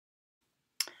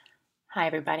Hi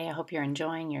everybody, I hope you're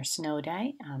enjoying your snow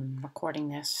day. I'm recording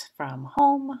this from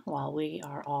home while we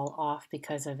are all off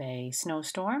because of a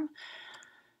snowstorm.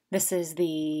 This is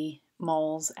the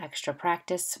moles extra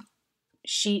practice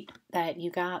sheet that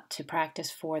you got to practice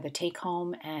for the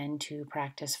take-home and to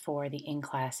practice for the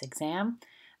in-class exam.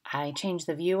 I changed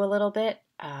the view a little bit,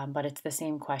 but it's the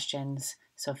same questions.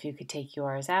 So if you could take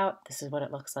yours out, this is what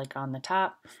it looks like on the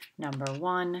top. Number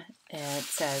 1, it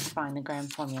says find the gram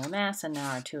formula mass, and there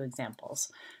are 2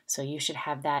 examples. So you should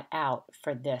have that out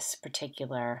for this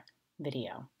particular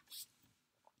video.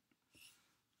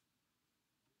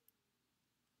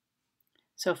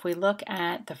 So if we look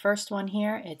at the first one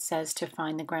here, it says to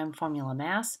find the gram formula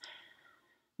mass.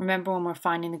 Remember, when we're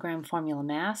finding the gram formula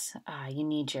mass, you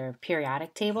need your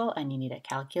periodic table and you need a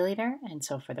calculator. And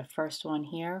so for the first one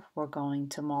here, we're going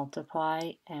to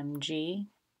multiply mg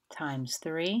times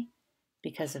 3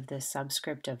 because of this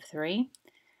subscript of 3.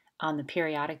 On the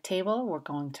periodic table, we're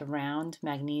going to round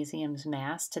magnesium's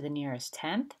mass to the nearest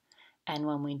tenth. And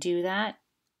when we do that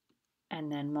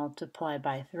and then multiply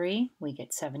by 3, we get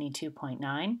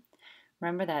 72.9.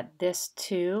 Remember that this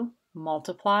 2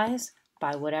 multiplies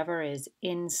by whatever is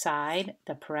inside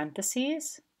the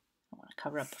parentheses. I want to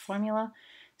cover up the formula.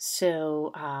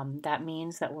 So that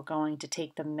means that we're going to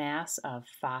take the mass of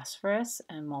phosphorus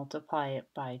and multiply it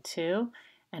by 2.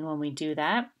 And when we do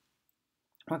that,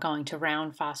 we're going to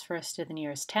round phosphorus to the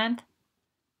nearest tenth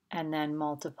and then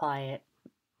multiply it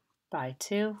by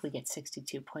 2. We get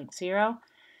 62.0.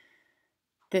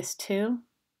 This 2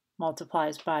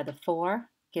 multiplies by the 4,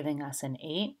 giving us an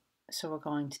 8. So we're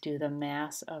going to do the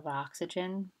mass of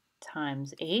oxygen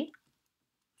times 8,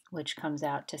 which comes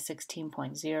out to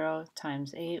 16.0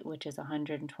 times 8, which is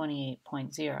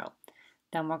 128.0.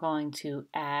 Then we're going to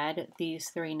add these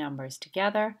 3 numbers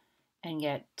together and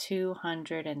get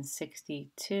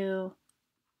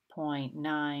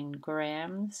 262.9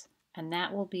 grams, and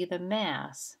that will be the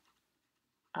mass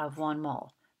of 1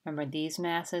 mole. Remember, these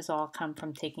masses all come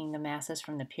from taking the masses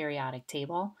from the periodic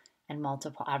table and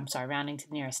rounding to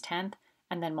the nearest tenth,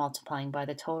 and then multiplying by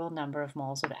the total number of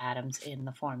moles of atoms in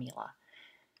the formula.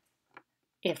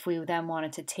 If we then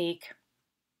wanted to take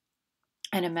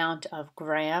an amount of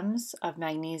grams of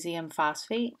magnesium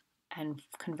phosphate and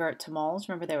convert to moles,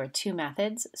 remember there were 2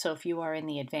 methods. So if you are in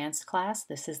the advanced class,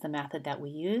 this is the method that we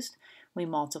used. We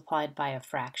multiplied by a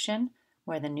fraction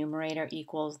where the numerator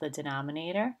equals the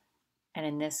denominator. And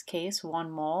in this case,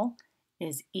 1 mole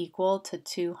is equal to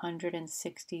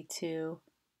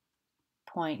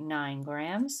 262.9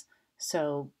 grams.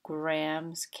 So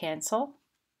grams cancel.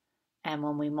 And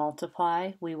when we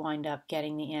multiply, we wind up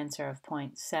getting the answer of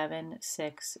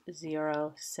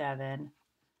 0.7607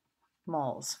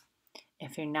 moles.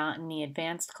 If you're not in the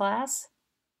advanced class,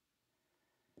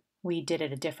 we did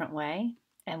it a different way,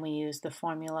 and we used the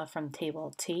formula from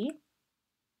table T.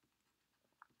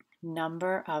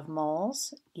 Number of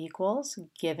moles equals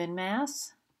given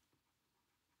mass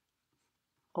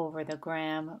over the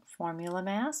gram formula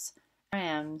mass,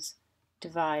 grams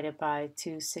divided by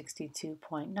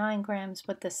 262.9 grams,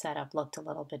 but the setup looked a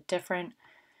little bit different.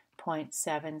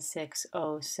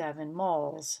 0.7607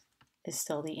 moles is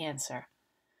still the answer.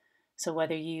 So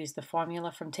whether you use the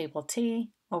formula from table T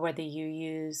or whether you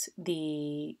use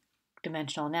the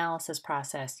dimensional analysis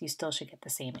process, you still should get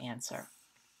the same answer.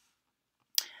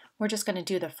 We're just going to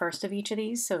do the first of each of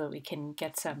these so that we can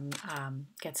get some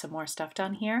more stuff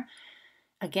done here.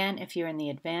 Again, if you're in the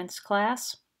advanced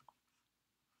class,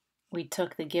 we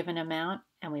took the given amount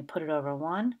and we put it over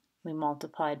 1. We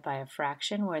multiplied by a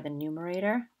fraction where the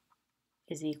numerator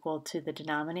is equal to the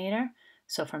denominator.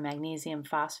 So for magnesium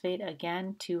phosphate,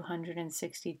 again,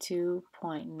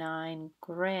 262.9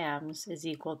 grams is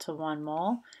equal to 1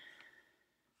 mole.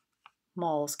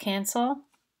 Moles cancel,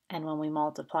 and when we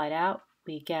multiply it out,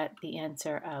 we get the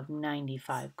answer of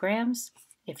 95 grams.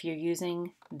 If you're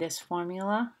using this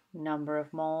formula, number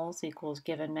of moles equals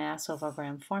given mass over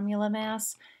gram formula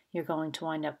mass, you're going to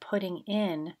wind up putting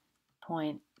in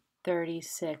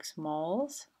 0.36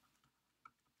 moles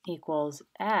equals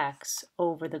X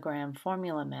over the gram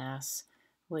formula mass,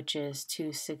 which is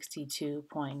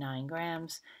 262.9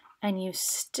 grams, and you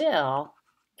still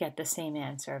get the same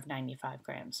answer of 95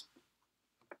 grams.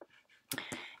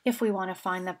 If we want to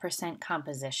find the percent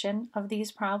composition of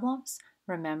these problems,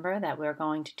 remember that we're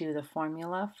going to do the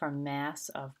formula for mass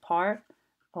of part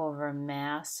over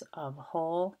mass of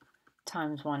whole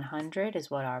times 100 is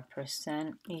what our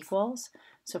percent equals.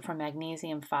 So for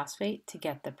magnesium phosphate, to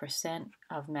get the percent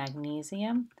of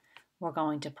magnesium, we're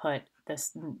going to put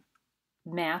this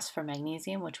mass for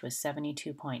magnesium, which was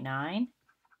 72.9,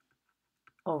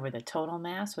 over the total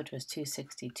mass, which was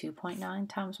 262.9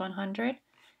 times 100.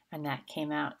 and that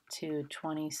came out to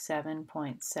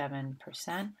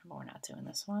 27.7%. We're not doing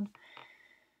this one.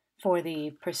 For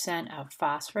the percent of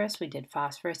phosphorus, we did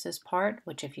phosphorus's part,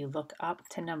 which if you look up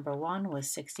to number 1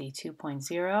 was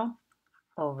 62.0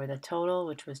 over the total,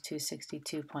 which was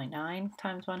 262.9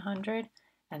 times 100,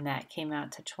 and that came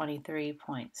out to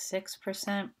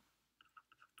 23.6%.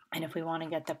 And if we want to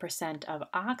get the percent of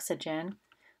oxygen,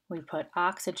 we put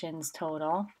oxygen's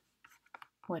total,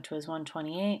 which was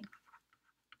 128,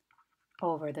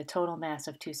 over the total mass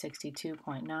of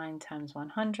 262.9 times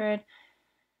 100,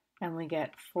 and we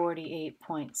get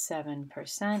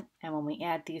 48.7%. And when we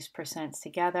add these percents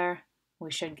together,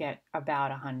 we should get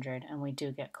about 100, and we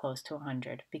do get close to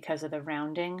 100. Because of the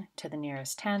rounding to the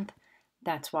nearest tenth,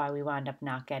 that's why we wound up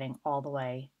not getting all the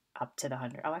way up to the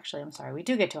 100. Oh, actually, I'm sorry, we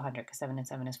do get to 100 because 7 and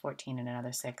 7 is 14, and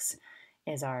another 6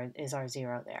 is our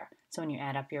 0 there. So when you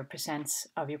add up your percents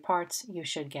of your parts, you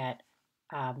should get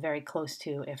very close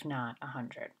to, if not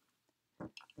 100.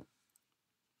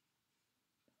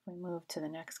 We move to the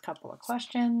next couple of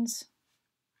questions.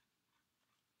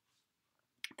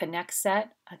 The next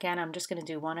set, again, I'm just going to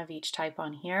do one of each type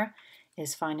on here,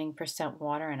 is finding percent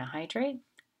water in a hydrate.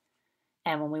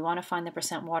 And when we want to find the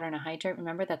percent water in a hydrate,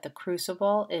 remember that the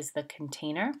crucible is the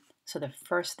container. So the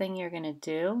first thing you're going to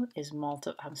do is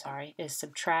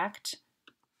subtract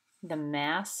the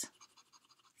mass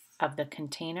of the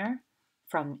container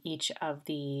from each of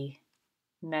the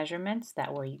measurements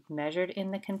that were measured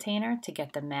in the container to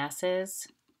get the masses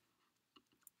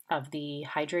of the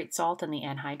hydrate salt and the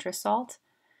anhydrous salt.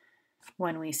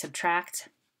 When we subtract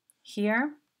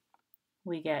here,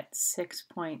 we get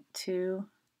 6.2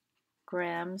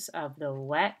 grams of the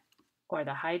wet or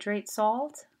the hydrate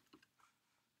salt.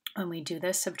 When we do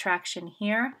this subtraction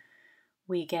here,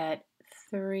 we get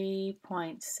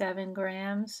 3.7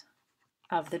 grams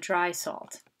of the dry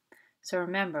salt. So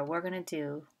remember, we're going to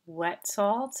do wet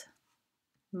salt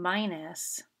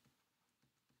minus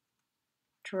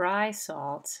dry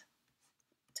salt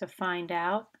to find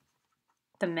out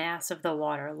the mass of the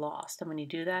water lost. And when you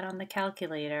do that on the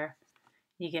calculator,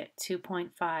 you get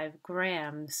 2.5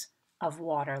 grams of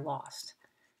water lost.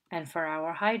 And for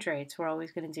our hydrates, we're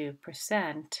always going to do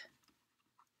percent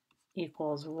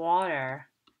equals water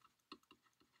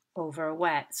over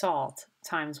wet salt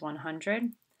times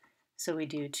 100. So we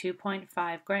do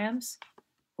 2.5 grams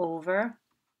over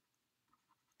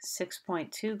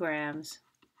 6.2 grams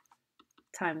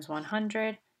times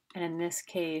 100. And in this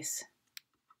case,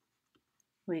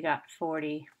 we got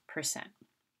 40%.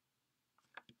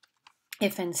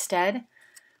 If instead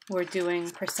we're doing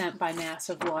percent by mass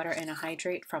of water in a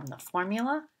hydrate from the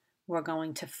formula, we're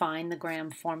going to find the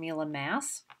gram formula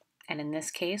mass. And in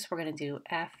this case, we're going to do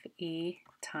Fe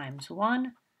times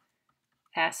 1,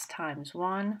 S times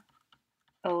 1,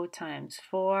 O times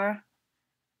 4,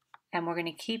 and we're going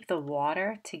to keep the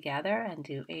water together and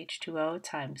do H2O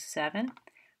times 7.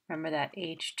 Remember that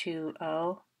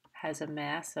H2O has a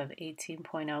mass of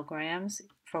 18.0 grams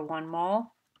for 1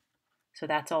 mole, so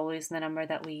that's always the number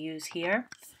that we use here.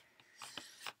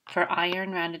 For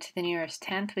iron rounded to the nearest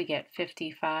tenth, we get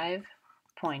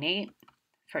 55.8.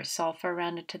 For sulfur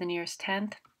rounded to the nearest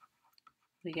tenth,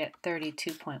 we get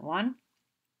 32.1.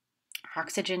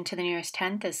 Oxygen to the nearest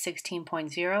tenth is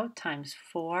 16.0 times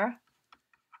 4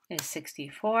 is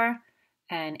 64,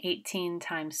 and 18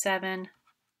 times 7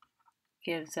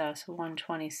 gives us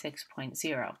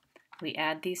 126.0. We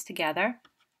add these together,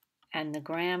 and the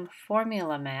gram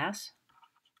formula mass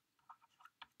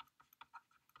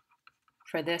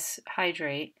for this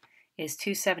hydrate is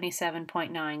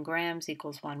 277.9 grams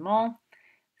equals 1 mole.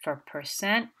 For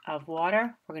percent of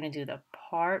water, we're going to do the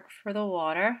part for the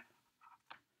water,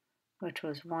 which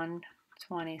was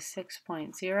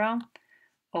 126.0,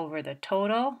 over the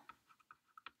total,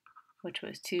 which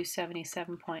was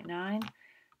 277.9,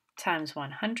 times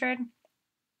 100,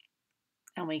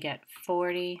 and we get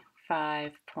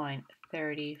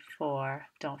 45.34.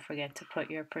 Don't forget to put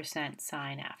your percent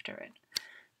sign after it.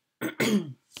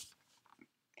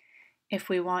 If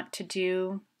we want to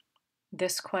do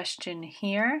this question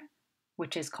here,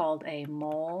 which is called a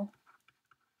mole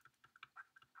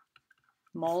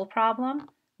problem,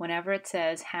 whenever it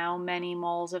says how many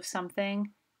moles of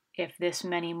something, if this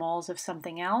many moles of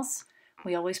something else,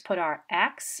 we always put our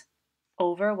X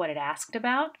over what it asked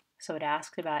about. So it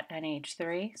asked about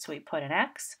NH3, so we put an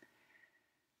X.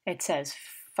 It says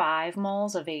 5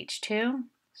 moles of H2,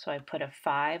 so I put a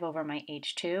 5 over my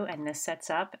H2, and this sets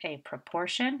up a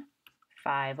proportion.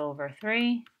 5 over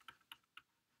 3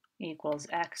 equals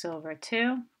X over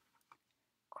 2.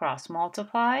 Cross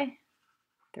multiply,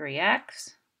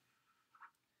 3X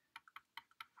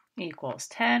equals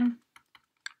 10.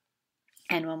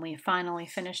 And when we finally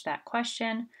finish that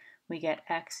question, we get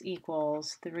X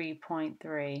equals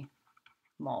 3.3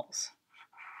 moles.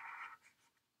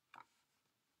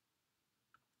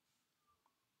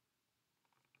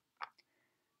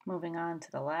 Moving on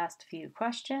to the last few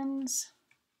questions.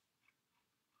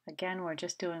 Again, we're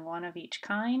just doing one of each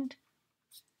kind.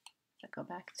 I go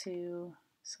back to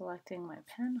selecting my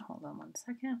pen. Hold on one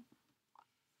second.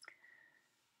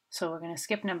 So we're going to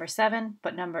skip number 7,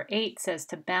 but number 8 says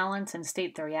to balance and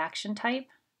state the reaction type.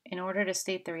 In order to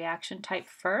state the reaction type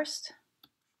first,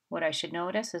 what I should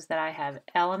notice is that I have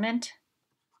element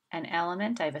and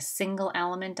element. I have a single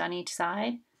element on each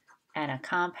side and a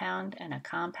compound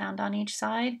on each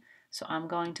side. So I'm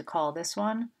going to call this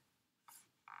one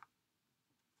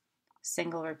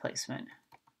single replacement.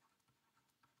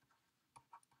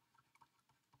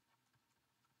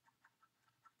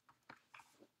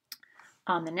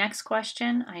 On the next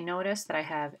question, I notice that I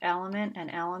have element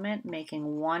and element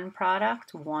making one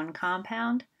product, one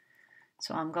compound.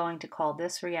 So I'm going to call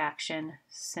this reaction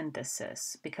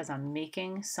synthesis because I'm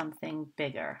making something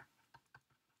bigger.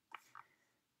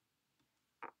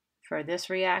 For this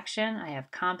reaction, I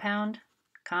have compound,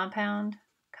 compound,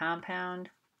 compound.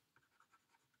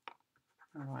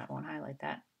 Oh, I won't highlight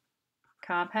that.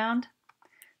 Compound.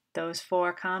 Those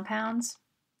 4 compounds,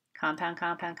 compound,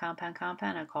 compound, compound,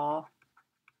 compound, I call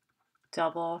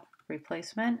double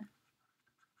replacement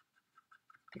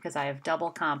because I have double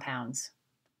compounds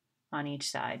on each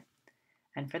side.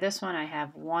 And for this one, I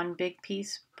have one big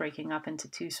piece breaking up into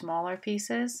 2 smaller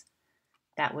pieces.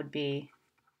 That would be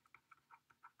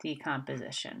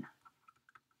decomposition.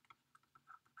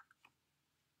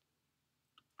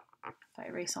 If I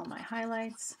erase all my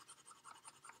highlights,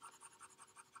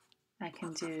 I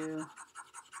can do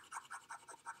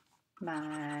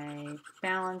my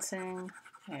balancing.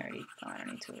 I don't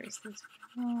need to erase these.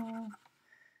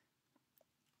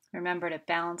 Remember, to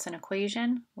balance an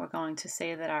equation, we're going to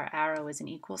say that our arrow is an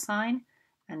equal sign.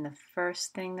 And the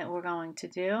first thing that we're going to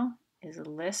do is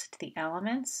list the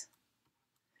elements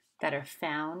that are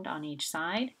found on each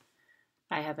side.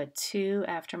 I have a 2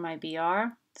 after my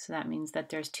BR, so that means that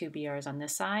there's 2 BRs on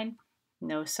this side.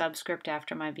 No subscript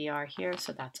after my BR here,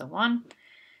 so that's a 1.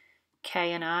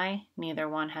 K and I, neither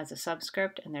one has a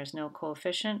subscript, and there's no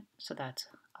coefficient, so that's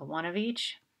a 1 of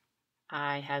each.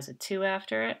 I has a 2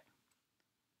 after it.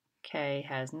 K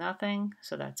has nothing,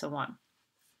 so that's a 1.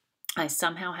 I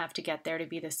somehow have to get there to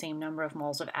be the same number of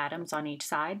moles of atoms on each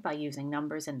side by using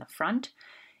numbers in the front.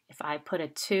 If I put a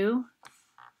 2,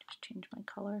 just change my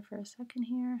color for a second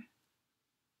here.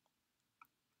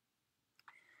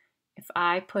 If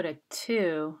I put a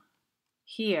 2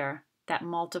 here, that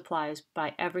multiplies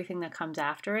by everything that comes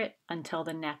after it until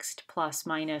the next plus,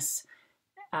 minus,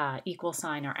 equal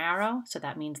sign or arrow. So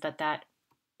that means that that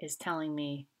is telling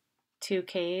me 2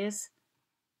 Ks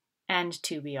and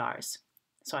 2 BRs.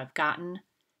 So I've gotten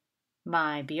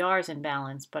my BRs in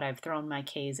balance, but I've thrown my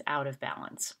Ks out of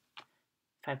balance.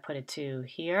 If I put a 2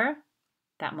 here,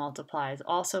 that multiplies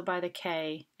also by the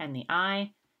K and the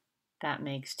I. That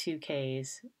makes 2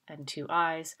 Ks and 2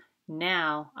 Is.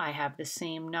 Now I have the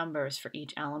same numbers for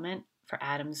each element, for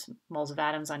atoms, moles of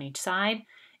atoms on each side.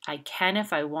 I can,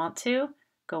 if I want to,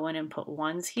 go in and put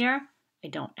 1s here. I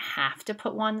don't have to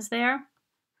put 1s there.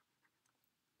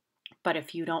 But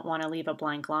if you don't want to leave a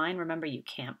blank line, remember you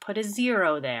can't put a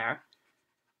 0 there.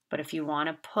 But if you want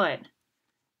to put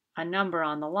a number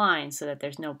on the line so that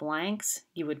there's no blanks,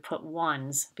 you would put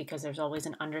 1s because there's always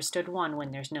an understood 1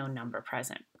 when there's no number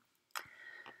present.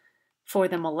 For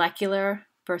the molecular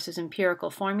versus empirical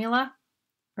formula,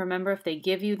 remember if they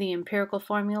give you the empirical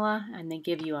formula and they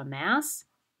give you a mass,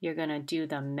 you're going to do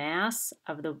the mass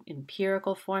of the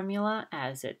empirical formula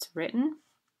as it's written.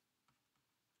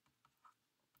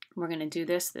 We're going to do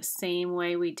this the same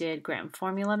way we did gram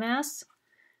formula mass.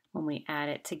 When we add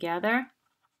it together,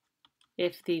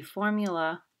 if the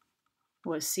formula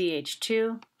was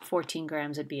CH2, 14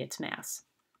 grams would be its mass.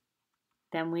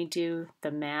 Then we do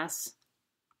the mass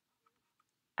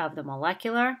of the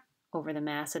molecular over the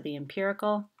mass of the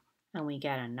empirical, and we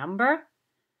get a number.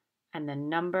 And the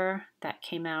number that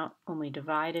came out when we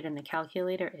divided in the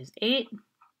calculator is 8.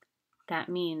 That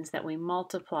means that we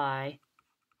multiply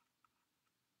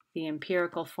the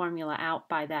empirical formula out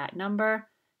by that number.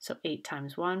 So 8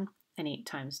 times 1 and 8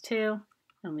 times 2,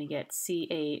 and we get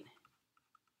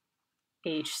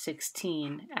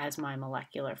C8H16 as my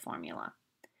molecular formula.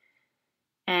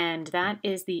 And that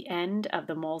is the end of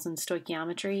the Moles in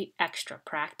Stoichiometry extra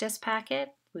practice packet.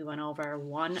 We went over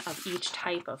one of each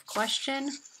type of question.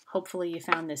 Hopefully you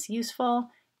found this useful,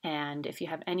 and if you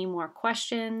have any more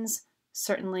questions,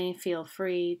 certainly feel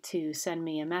free to send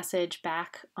me a message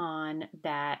back on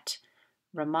that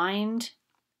remind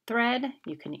thread.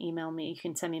 You can email me, you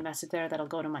can send me a message there that'll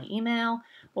go to my email,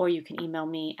 or you can email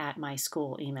me at my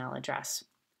school email address.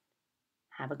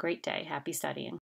 Have a great day. Happy studying.